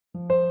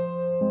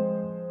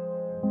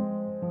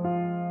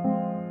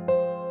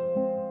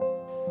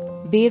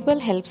Birbal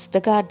helps the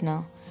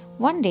gardener.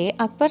 One day,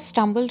 Akbar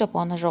stumbled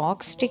upon a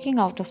rock sticking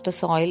out of the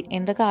soil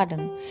in the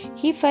garden.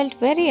 He felt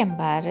very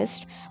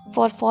embarrassed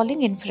for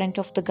falling in front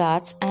of the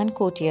guards and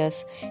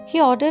courtiers.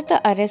 He ordered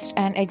the arrest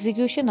and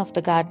execution of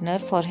the gardener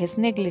for his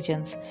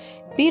negligence.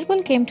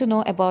 Birbal came to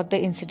know about the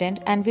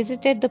incident and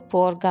visited the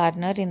poor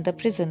gardener in the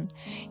prison.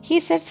 He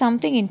said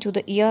something into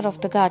the ear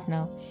of the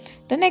gardener.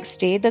 The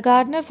next day, the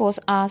gardener was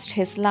asked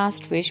his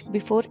last wish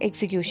before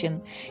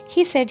execution.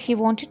 He said he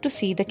wanted to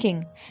see the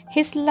king.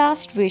 His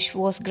last wish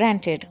was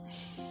granted.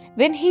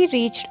 When he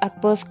reached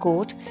Akbar's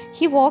court,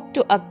 he walked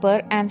to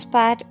Akbar and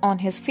spat on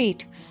his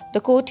feet.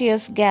 The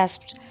courtiers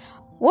gasped.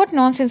 "What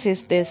nonsense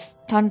is this?"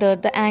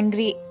 thundered the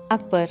angry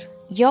Akbar.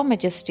 "Your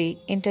Majesty,"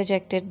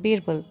 interjected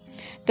Birbal.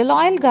 "The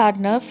loyal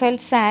gardener felt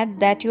sad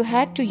that you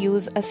had to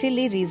use a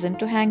silly reason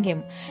to hang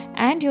him,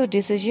 and your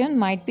decision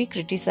might be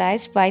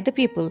criticized by the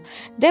people.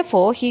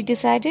 Therefore, he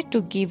decided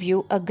to give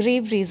you a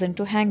grave reason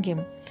to hang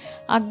him."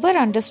 Akbar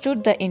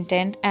understood the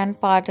intent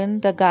and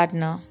pardoned the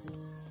gardener.